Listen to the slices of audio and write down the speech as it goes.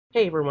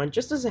Hey everyone,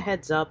 just as a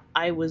heads up,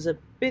 I was a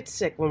bit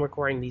sick when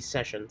recording these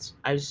sessions.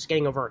 I was just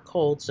getting over a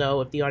cold,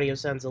 so if the audio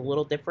sounds a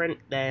little different,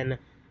 then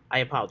I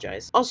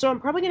apologize. Also,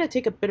 I'm probably going to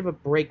take a bit of a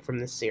break from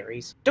this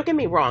series. Don't get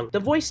me wrong, the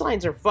voice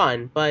lines are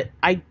fun, but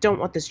I don't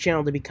want this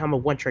channel to become a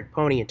one-trick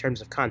pony in terms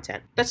of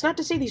content. That's not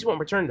to say these won't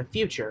return in the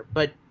future,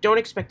 but don't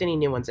expect any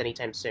new ones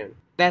anytime soon.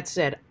 That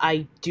said,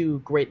 I do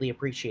greatly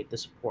appreciate the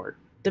support.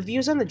 The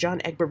views on the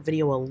John Egbert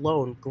video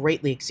alone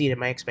greatly exceeded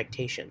my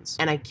expectations,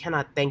 and I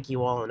cannot thank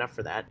you all enough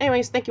for that.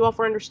 Anyways, thank you all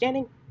for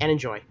understanding, and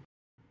enjoy.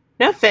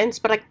 No offense,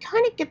 but I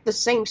kinda get the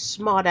same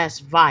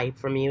smart-ass vibe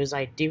from you as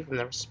I do from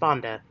the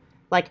responder.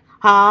 Like,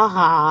 ha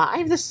ha, I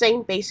have the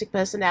same basic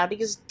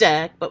personality as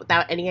Dirk, but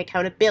without any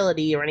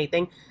accountability or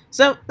anything,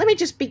 so let me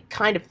just be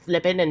kind of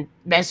flippant and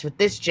mess with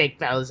this Jake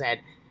fella's head.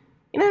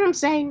 You know what I'm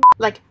saying?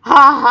 Like, ha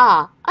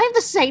ha, I have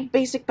the same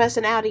basic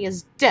personality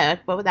as Dirk,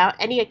 but without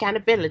any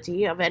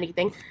accountability of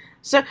anything.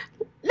 So,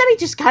 let me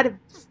just kind of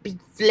be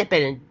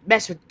flippant and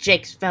mess with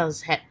Jake's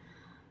fella's head.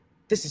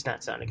 This is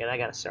not sounding good, I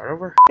gotta start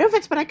over. No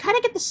offense, but I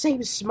kinda get the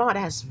same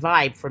smart-ass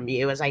vibe from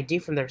you as I do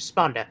from the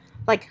responder.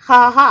 Like,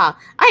 ha ha,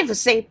 I have the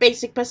same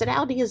basic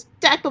personality as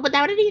Dirk, but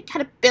without any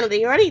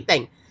accountability or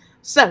anything.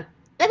 So,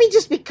 let me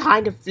just be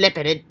kind of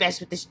flippant and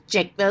mess with this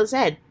Jake fella's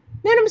head.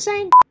 Know what I'm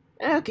saying?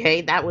 Okay,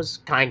 that was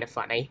kind of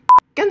funny.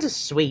 Guns are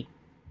sweet.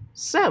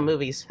 So,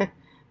 movies.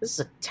 This is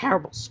a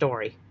terrible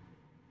story.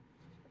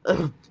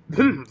 Ugh,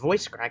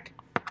 voice crack.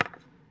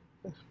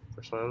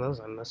 First one of those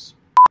on this.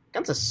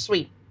 Guns are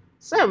sweet.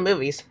 So,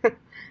 movies.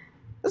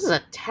 This is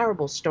a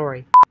terrible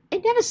story.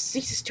 It never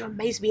ceases to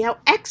amaze me how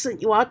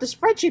excellent you are at this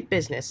friendship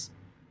business.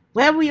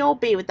 Where would we all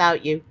be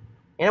without you?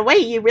 In a way,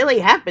 you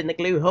really have been the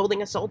glue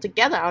holding us all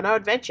together on our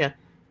adventure.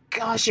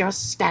 Gosh, you're a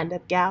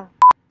stand-up gal.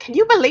 Can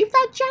you believe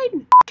that,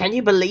 Jane? Can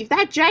you believe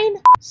that,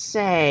 Jane?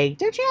 Say,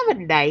 don't you have a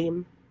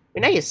name?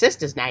 We know your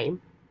sister's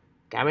name.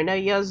 Can we know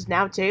yours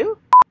now, too?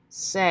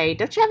 Say,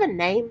 don't you have a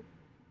name?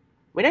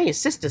 We know your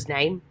sister's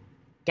name.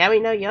 Can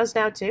we know yours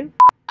now, too?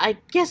 I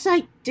guess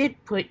I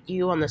did put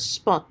you on the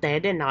spot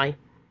there, didn't I?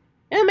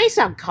 It may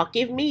sound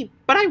cocky of me,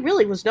 but I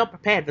really was not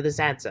prepared for this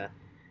answer.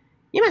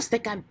 You must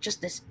think I'm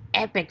just this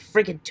epic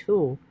friggin'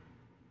 tool.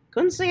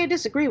 Couldn't say I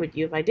disagree with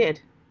you if I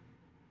did.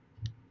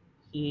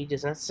 He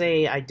does not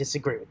say I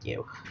disagree with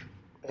you.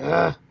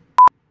 Ugh.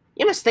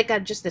 You must think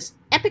I'm just this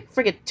epic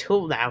friggin'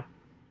 tool now.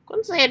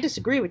 Couldn't say I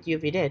disagree with you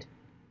if you did.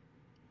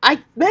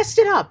 I messed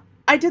it up!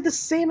 I did the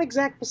same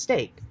exact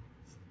mistake.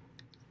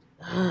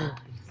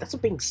 That's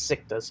what being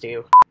sick does to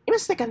you. You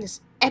must think I'm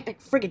this epic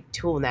friggin'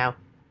 tool now.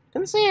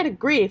 Couldn't say I'd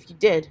agree if you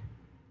did.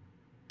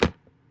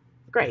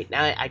 Great,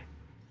 now I...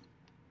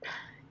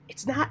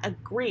 It's not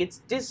agree, it's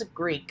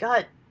disagree.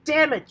 God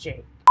damn it,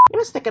 Jake. You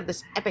must think I'm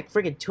this epic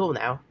friggin' tool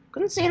now.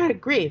 Couldn't say I'd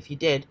agree if you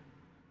did.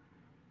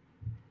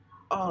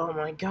 Oh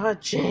my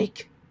god,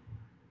 Jake.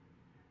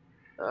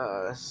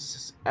 This is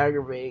as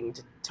aggravating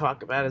to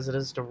talk about as it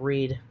is to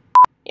read.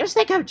 You must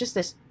think I'm just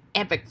this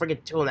epic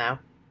friggin' tool now.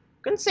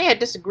 Couldn't say I'd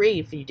disagree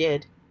if you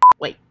did.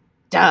 Wait,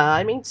 duh,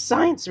 I mean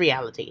science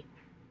reality.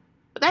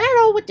 But then I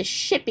all went to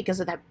shit because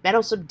of that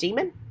meddlesome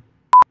demon?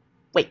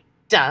 Wait,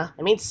 duh,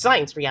 I mean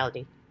science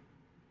reality.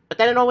 But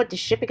then it all went to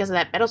shit because of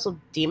that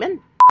meddlesome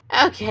demon?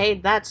 Okay,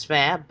 that's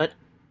fair, but...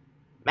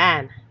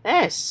 Man,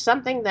 there's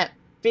something that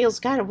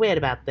feels kind of weird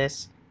about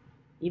this.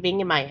 You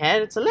being in my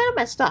head, it's a little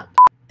messed up.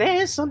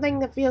 There's something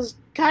that feels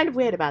kind of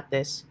weird about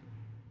this.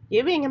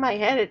 You being in my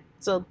head,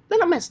 it's a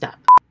little messed up.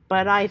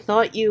 But I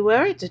thought you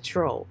weren't a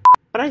troll.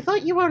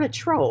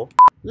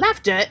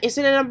 Laughter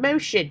isn't an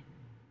emotion,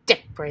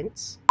 Dick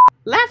Prince.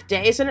 Laughter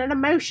isn't an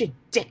emotion,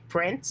 Dick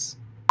Prince.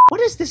 What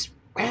is this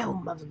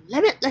realm of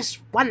limitless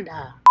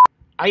wonder?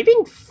 Are you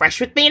being fresh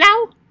with me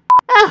now?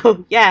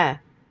 Oh, yeah.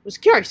 I was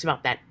curious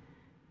about that.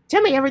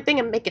 Tell me everything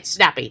and make it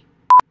snappy.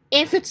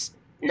 If it's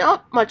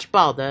not much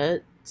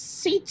bother,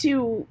 see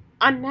to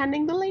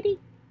unhanding the lady?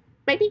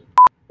 Maybe?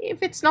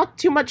 If it's not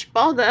too much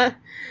bother,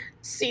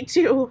 see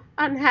to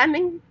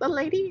unhanding the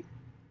lady?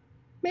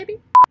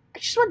 Maybe? I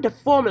just wanted to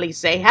formally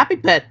say happy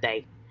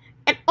birthday.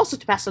 And also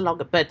to pass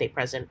along a birthday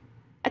present.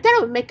 I thought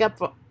it would make up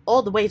for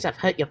all the ways I've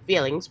hurt your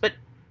feelings, but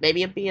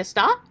maybe it'd be a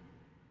start?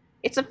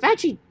 It's a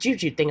fancy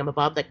juju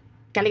thingamabob that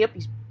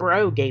Calliope's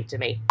bro gave to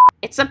me.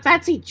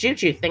 Calliope's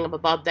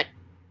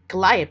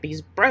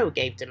bro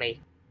gave to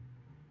me.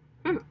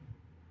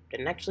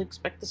 Didn't actually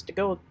expect this to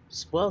go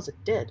as well as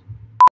it did.